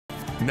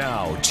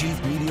Now,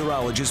 Chief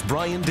Meteorologist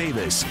Brian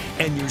Davis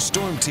and your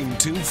Storm Team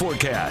 2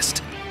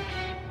 forecast.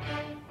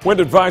 Wind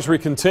advisory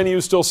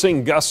continues, still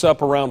seeing gusts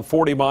up around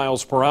 40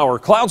 miles per hour.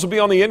 Clouds will be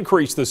on the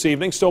increase this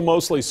evening, still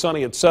mostly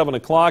sunny at 7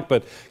 o'clock,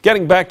 but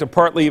getting back to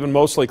partly even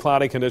mostly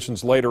cloudy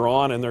conditions later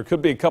on, and there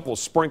could be a couple of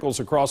sprinkles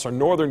across our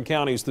northern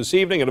counties this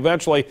evening, and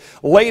eventually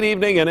late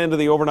evening and into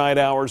the overnight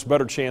hours,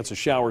 better chance of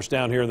showers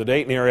down here in the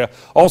Dayton area.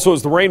 Also,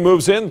 as the rain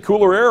moves in,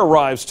 cooler air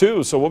arrives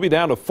too, so we'll be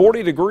down to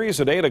 40 degrees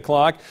at 8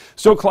 o'clock.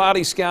 Still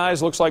cloudy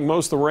skies, looks like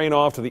most of the rain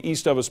off to the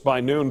east of us by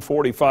noon,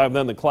 45,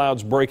 then the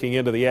clouds breaking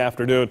into the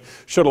afternoon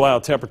should allow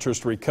temperatures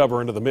to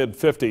recover into the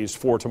mid-50s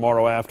for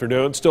tomorrow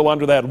afternoon. Still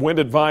under that wind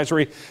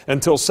advisory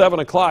until 7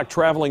 o'clock,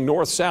 traveling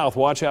north-south.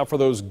 Watch out for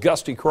those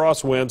gusty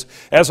crosswinds.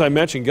 As I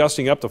mentioned,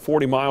 gusting up to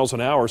 40 miles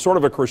an hour. Sort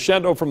of a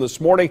crescendo from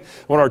this morning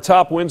when our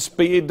top wind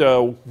speed,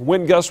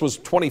 wind gust was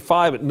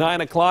 25 at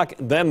 9 o'clock,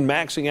 then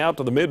maxing out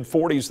to the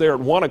mid-40s there at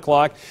 1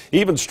 o'clock.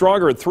 Even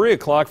stronger at 3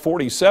 o'clock,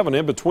 47.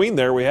 In between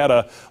there, we had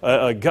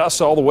a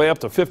gust all the way up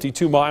to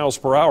 52 miles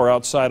per hour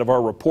outside of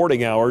our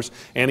reporting hours.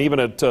 And even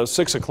at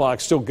 6 o'clock,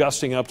 still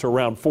gusting up to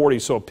around 40.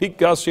 So peak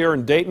gusts here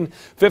in Dayton,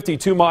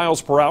 52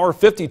 miles per hour,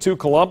 52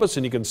 Columbus,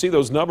 and you can see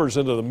those numbers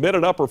into the mid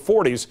and upper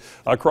 40s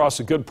across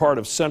a good part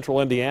of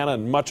central Indiana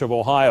and much of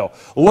Ohio.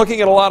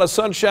 Looking at a lot of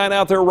sunshine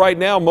out there right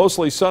now,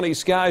 mostly sunny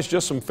skies,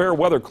 just some fair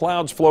weather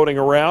clouds floating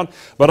around.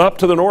 But up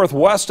to the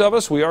northwest of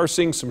us, we are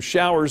seeing some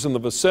showers in the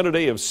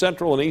vicinity of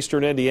central and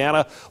eastern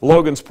Indiana,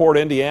 Logansport,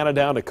 Indiana,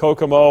 down to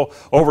Kokomo,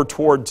 over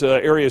toward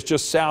areas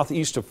just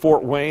southeast of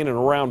Fort Wayne and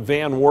around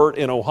Van Wert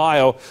in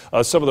Ohio.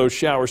 Some of those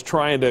showers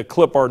trying to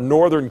clip our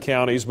northern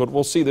counties, but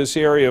we'll see this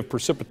area of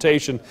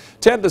precipitation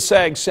tend to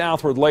sag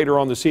southward later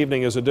on this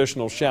evening as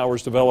additional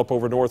showers develop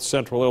over north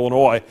central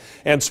Illinois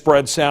and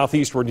spread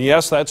southeastward. And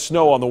yes, that's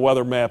snow on the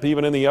weather map,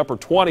 even in the upper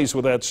 20s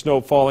with that snow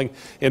falling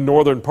in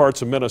northern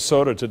parts of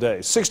Minnesota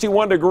today.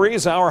 61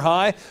 degrees, our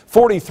high,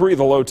 43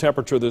 the low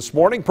temperature this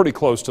morning, pretty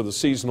close to the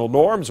seasonal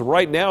norms.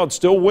 Right now it's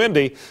still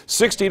windy,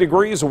 60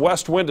 degrees, a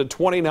west wind at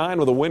 29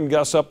 with a wind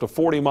gust up to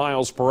 40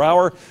 miles per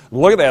hour.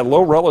 Look at that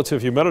low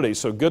relative humidity,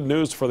 so good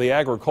news for the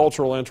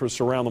agricultural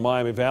interests around the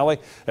Miami Valley.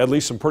 At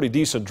least some pretty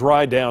decent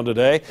dry down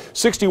today.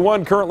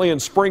 61 currently in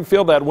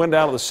Springfield. That wind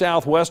out of the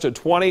southwest at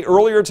 20.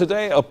 Earlier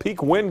today, a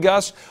peak wind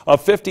gust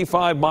of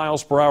 55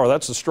 miles per hour.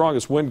 That's the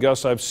strongest wind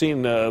gust I've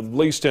seen, at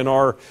least in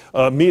our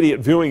immediate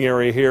viewing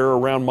area here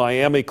around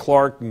Miami,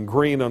 Clark, and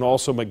Greene, and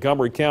also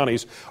Montgomery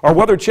counties. Our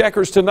weather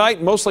checkers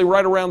tonight, mostly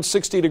right around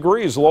 60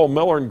 degrees. Lowell,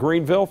 Miller, and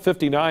Greenville,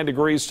 59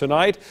 degrees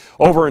tonight.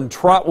 Over in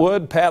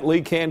Trotwood, Pat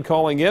Leacan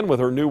calling in with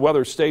her new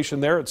weather station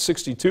there at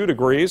 62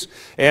 degrees.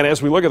 And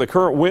as we look at the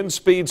current wind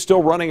speed,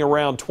 still running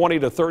around 20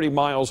 to 30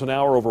 miles an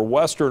hour over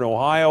western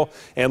Ohio,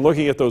 and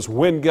looking at those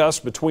wind gusts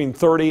between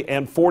 30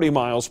 and 40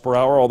 miles per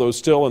hour, although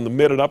still in the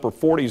mid and upper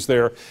 40s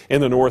there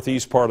in the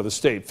northeast part of the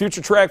state.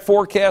 Future track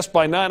forecast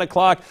by 9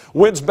 o'clock,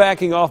 winds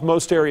backing off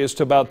most areas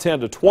to about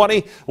 10 to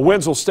 20.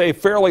 Winds will stay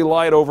fairly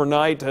light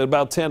overnight at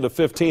about 10 to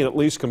 15 at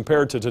least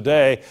compared to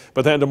today,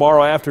 but then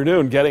tomorrow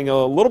afternoon getting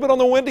a little bit on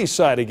the windy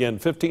side again,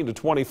 15 to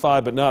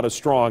 25, but not as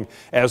strong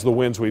as the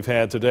winds we've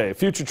had today.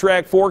 Future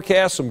track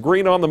forecast, some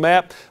green on the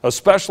map,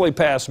 especially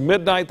past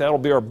midnight. That'll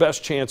be our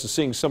best chance of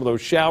seeing some of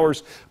those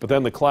showers, but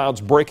then the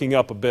clouds breaking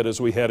up a bit as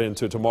we head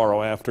into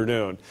tomorrow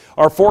afternoon.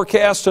 Our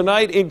forecast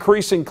tonight,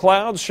 increasing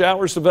clouds,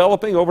 showers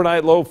developing,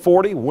 overnight low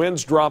 40,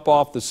 winds drop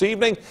off this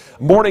evening.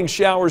 Morning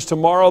showers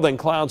tomorrow, then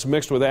clouds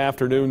mixed with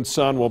afternoon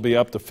sun will be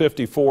up to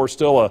 54.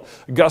 Still a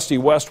gusty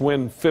west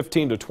wind,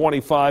 15 to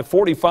 25,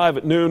 45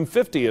 at noon,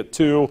 50 at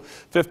 2,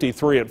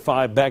 53 at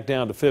 5, back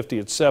down to 50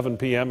 at 7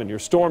 p.m. And your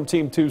Storm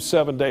Team 2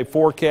 7-day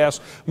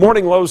forecast,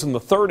 morning lows in the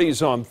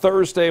 30s on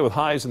Thursday with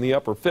highs in the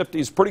upper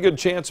 50s. Pretty good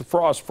chance of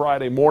frost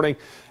Friday morning.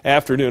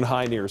 Afternoon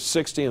high near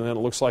 60, and then it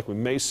looks like we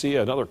may see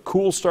another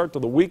cool start to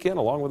the weekend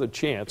along with a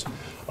chance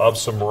of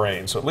some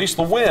rain. So at least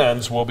the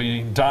winds will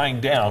be dying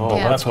down, but we'll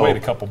have to wait a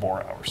couple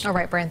more hours. All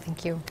right, Brian,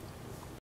 thank you.